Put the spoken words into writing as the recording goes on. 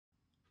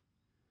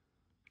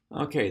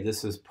Okay,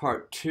 this is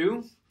part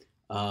two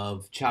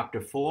of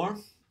chapter 4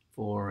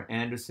 for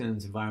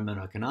Anderson's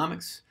Environmental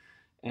Economics.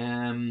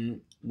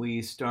 And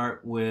we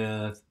start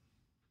with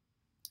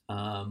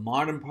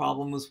modern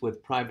problems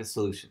with private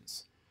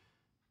solutions.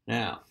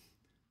 Now,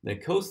 the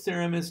Coase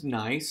theorem is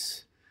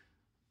nice,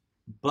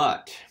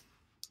 but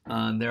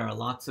there are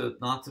lots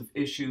of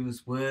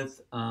issues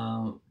with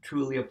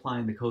truly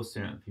applying the Coase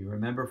theorem. If you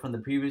remember from the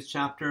previous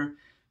chapter,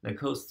 the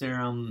Coase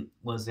theorem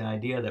was the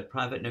idea that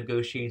private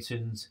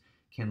negotiations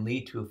can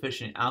lead to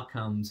efficient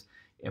outcomes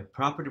if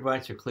property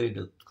rights are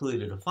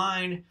clearly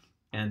defined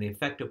and the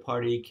affected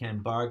party can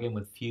bargain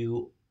with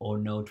few or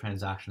no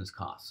transactions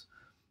costs.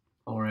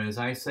 Or as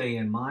I say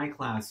in my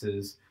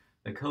classes,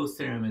 the Coase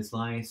theorem is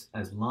nice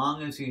as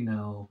long as you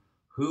know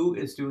who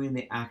is doing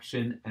the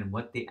action and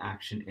what the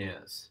action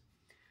is.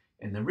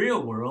 In the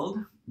real world,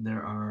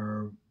 there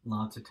are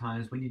lots of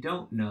times when you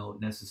don't know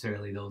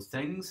necessarily those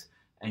things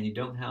and you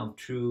don't have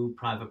true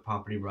private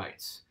property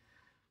rights.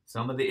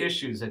 Some of the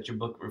issues that your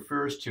book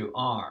refers to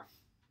are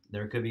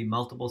there could be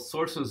multiple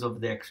sources of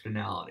the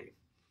externality.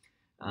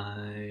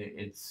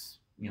 It's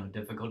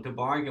difficult to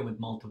bargain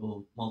with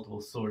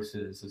multiple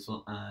sources,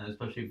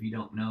 especially if you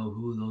don't know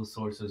who those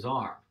sources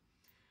are.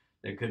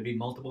 There could be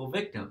multiple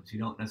victims. You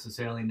don't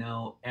necessarily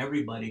know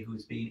everybody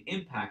who's being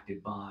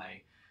impacted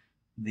by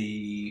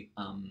the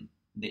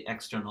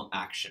external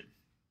action.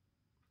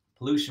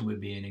 Pollution would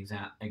be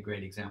a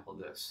great example of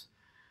this.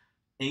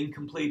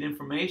 Incomplete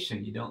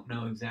information. You don't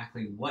know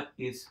exactly what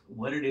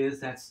it is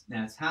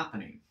that's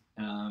happening.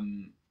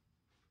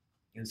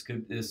 This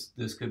could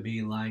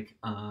be like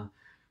an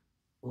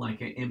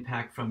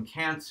impact from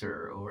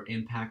cancer or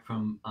impact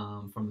from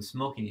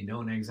smoking. You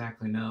don't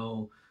exactly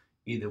know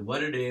either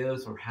what it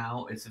is or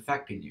how it's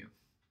affecting you.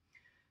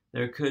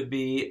 There could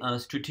be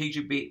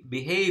strategic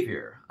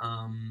behavior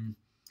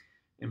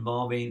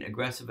involving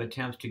aggressive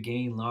attempts to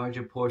gain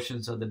larger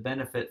portions of the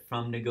benefit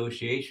from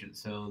negotiation.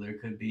 So there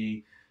could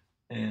be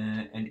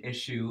an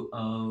issue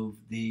of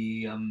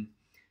the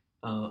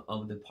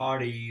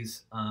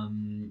parties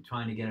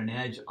trying to get an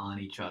edge on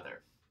each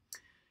other.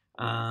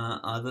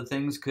 Other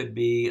things could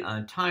be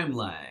time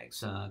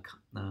lags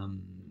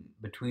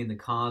between the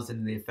cause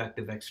and the effect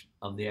of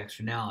the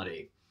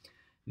externality,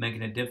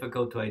 making it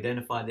difficult to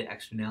identify the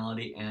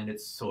externality and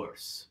its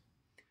source.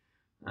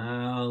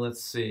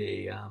 Let's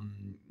see.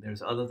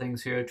 There's other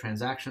things here: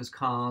 transactions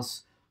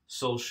costs,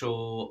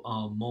 social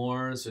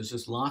mores. There's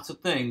just lots of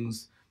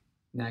things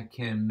that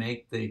can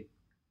make the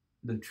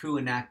true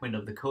enactment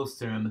of the Coase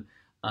theorem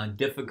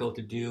difficult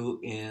to do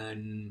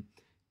in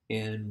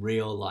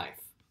real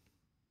life.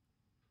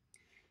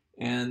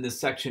 And this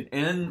section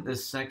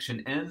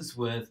ends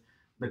with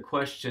the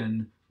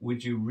question: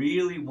 would you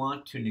really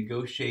want to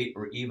negotiate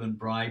or even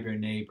bribe your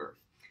neighbor?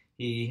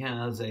 He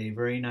has a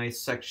very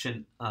nice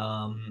section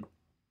about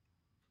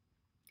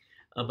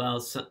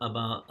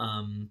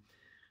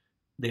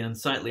the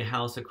unsightly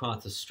house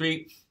across the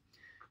street.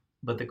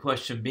 But the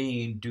question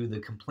being, do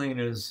the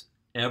complainers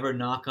ever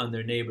knock on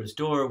their neighbor's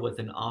door with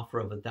an offer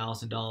of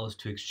 $1,000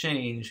 to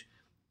exchange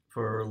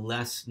for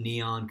less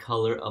neon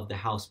color of the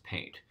house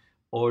paint?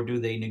 Or do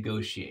they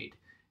negotiate?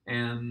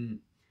 And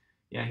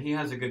yeah, he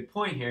has a good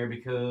point here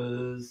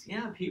because,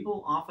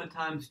 people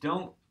oftentimes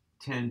don't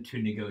tend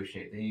to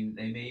negotiate.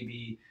 They may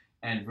be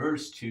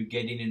adverse to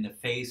getting in the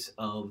face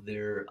of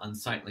their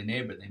unsightly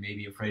neighbor. They may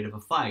be afraid of a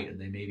fight, or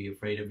they may be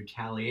afraid of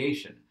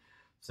retaliation.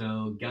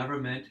 So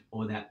government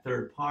or that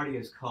third party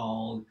is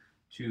called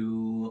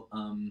to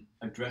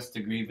address the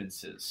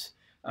grievances.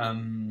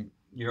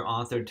 Your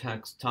author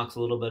talks a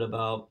little bit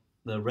about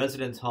the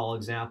residence hall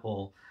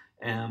example.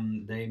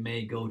 They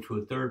may go to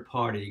a third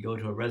party, go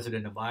to a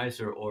resident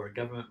advisor or a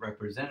government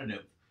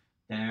representative.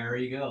 There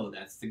you go.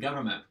 That's the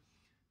government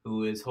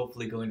who is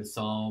hopefully going to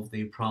solve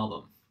the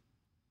problem.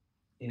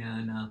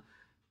 And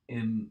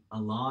in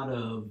a lot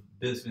of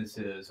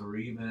businesses or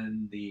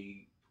even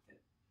the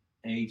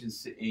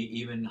agency,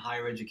 even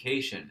higher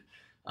education,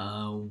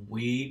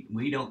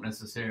 we don't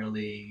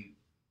necessarily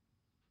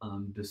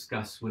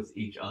discuss with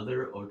each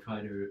other or try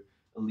to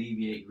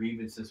alleviate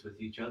grievances with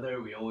each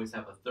other. We always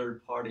have a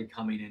third party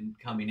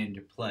coming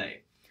into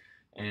play,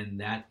 and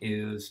that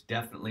is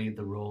definitely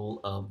the role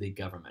of the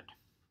government.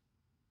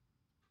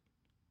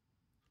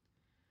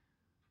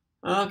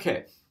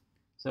 Okay,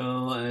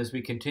 so as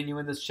we continue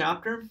in this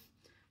chapter,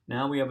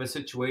 now we have a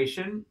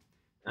situation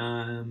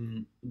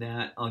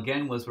that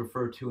again was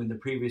referred to in the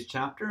previous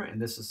chapter, and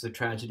this is the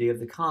tragedy of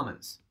the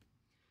commons.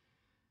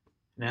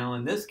 Now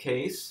in this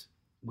case,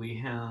 we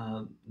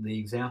have the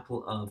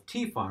example of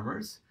tea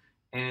farmers,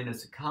 and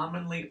it's a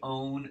commonly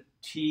owned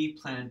tea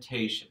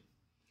plantation.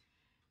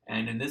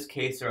 And in this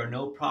case, there are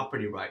no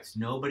property rights.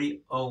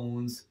 Nobody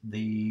owns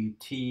the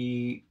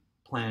tea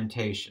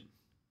plantation.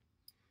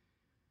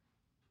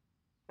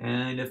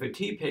 And if a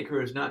tea picker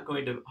is not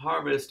going to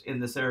harvest in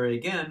this area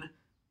again,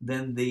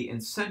 then the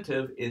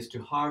incentive is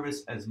to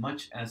harvest as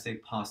much as they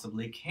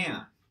possibly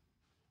can.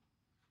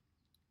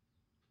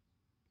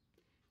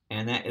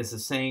 And that is the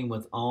same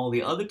with all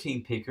the other tea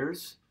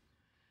pickers.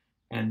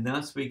 And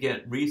thus we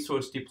get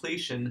resource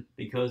depletion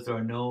because there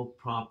are no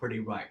property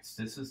rights.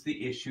 This is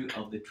the issue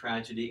of the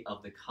tragedy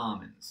of the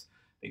commons.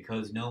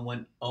 Because no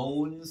one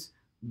owns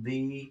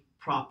the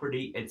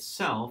property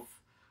itself,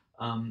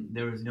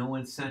 there is no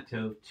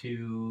incentive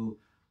to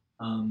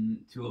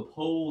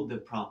uphold the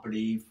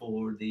property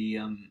for the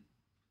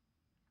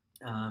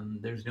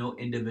there's no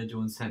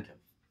individual incentive.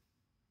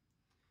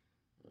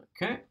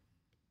 Okay.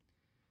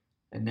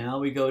 And now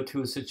we go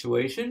to a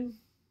situation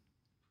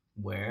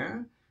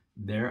where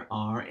there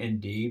are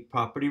indeed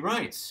property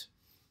rights.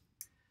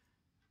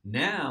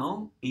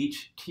 Now,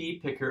 each tea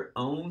picker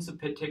owns a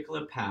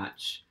particular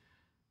patch.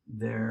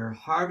 Their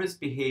harvest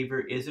behavior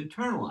is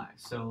internalized,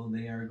 so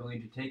they are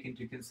going to take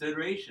into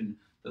consideration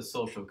the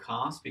social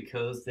cost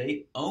because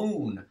they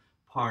own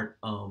part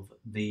of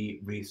the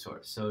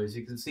resource. So as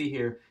you can see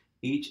here,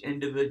 each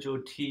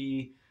individual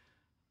tea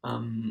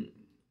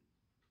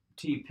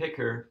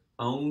picker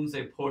owns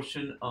a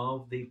portion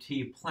of the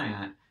tea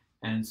plant,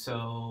 and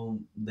so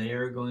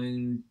they're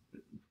going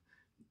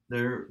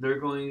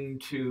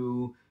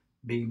to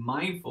be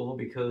mindful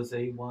because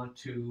they want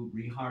to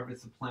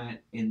reharvest the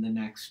plant in the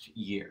next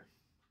year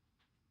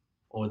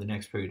or the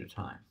next period of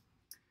time.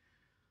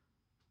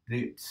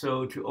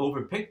 So to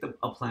overpick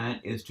a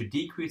plant is to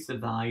decrease the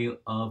value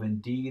of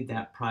indeed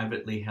that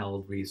privately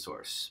held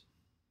resource.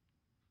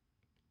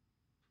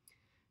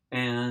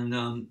 And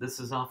this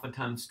is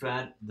oftentimes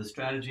the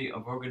strategy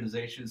of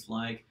organizations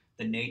like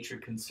the Nature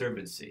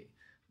Conservancy.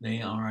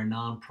 They are a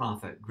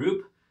nonprofit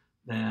group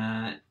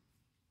that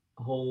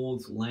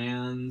holds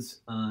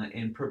lands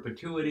in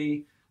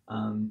perpetuity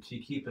to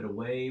keep it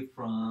away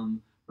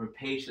from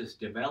rapacious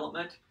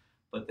development.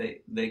 But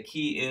the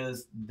key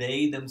is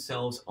they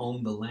themselves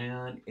own the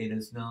land. It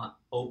is not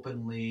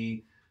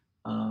openly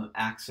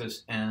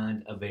accessed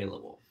and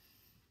available.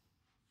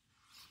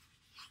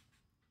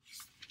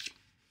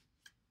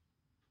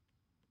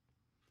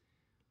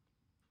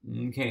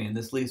 Okay, and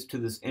this leads to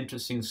this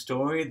interesting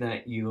story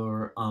that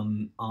your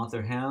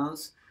author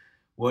has,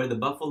 where the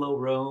buffalo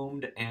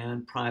roamed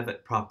and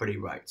private property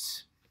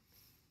rights.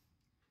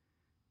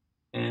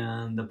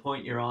 And the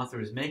point your author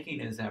is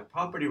making is that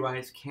property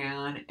rights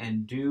can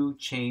and do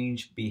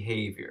change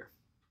behavior.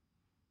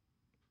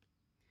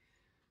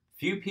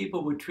 Few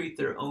people would treat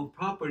their own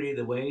property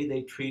the way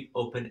they treat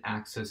open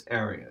access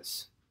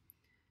areas.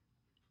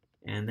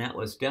 And that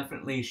was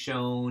definitely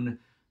shown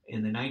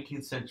in the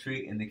 19th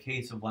century in the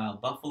case of wild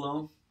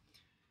buffalo.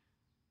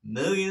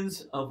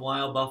 Millions of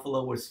wild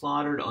buffalo were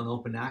slaughtered on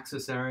open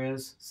access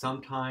areas,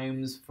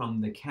 sometimes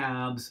from the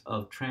cabs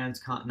of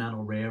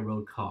transcontinental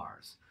railroad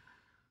cars.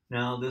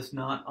 Now, this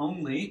not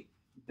only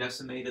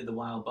decimated the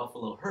wild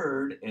buffalo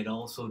herd, it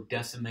also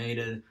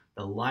decimated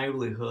the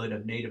livelihood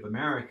of Native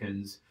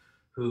Americans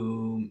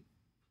who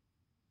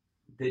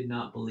did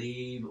not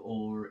believe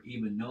or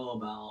even know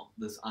about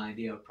this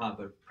idea of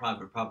private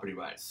property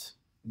rights.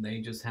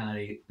 They just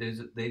had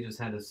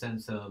a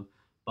sense of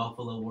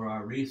buffalo were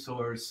our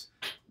resource.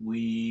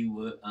 We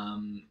would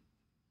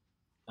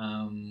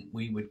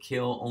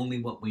kill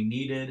only what we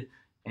needed,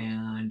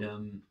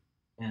 and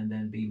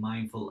then be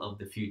mindful of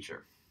the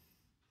future.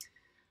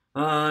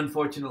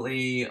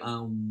 Unfortunately,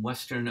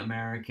 Western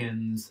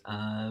Americans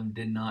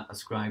did not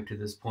ascribe to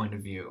this point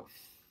of view.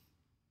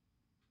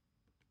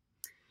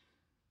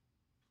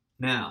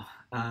 Now,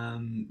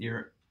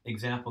 your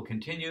example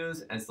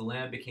continues. As the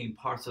land became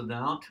parceled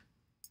out,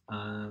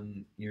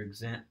 your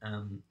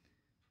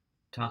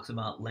talks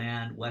about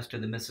land west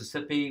of the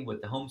Mississippi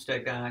with the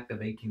Homestead Act of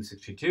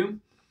 1862.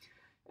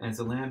 As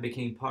the land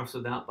became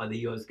parceled out by the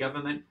U.S.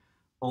 government,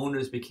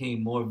 owners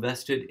became more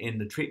vested in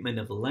the treatment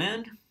of the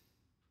land,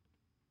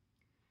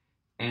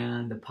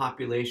 and the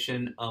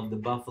population of the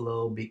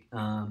buffalo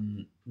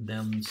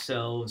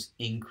themselves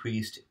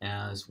increased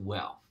as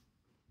well.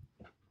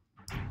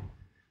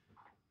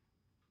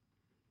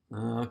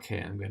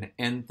 Okay, I'm going to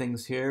end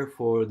things here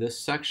for this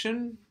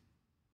section.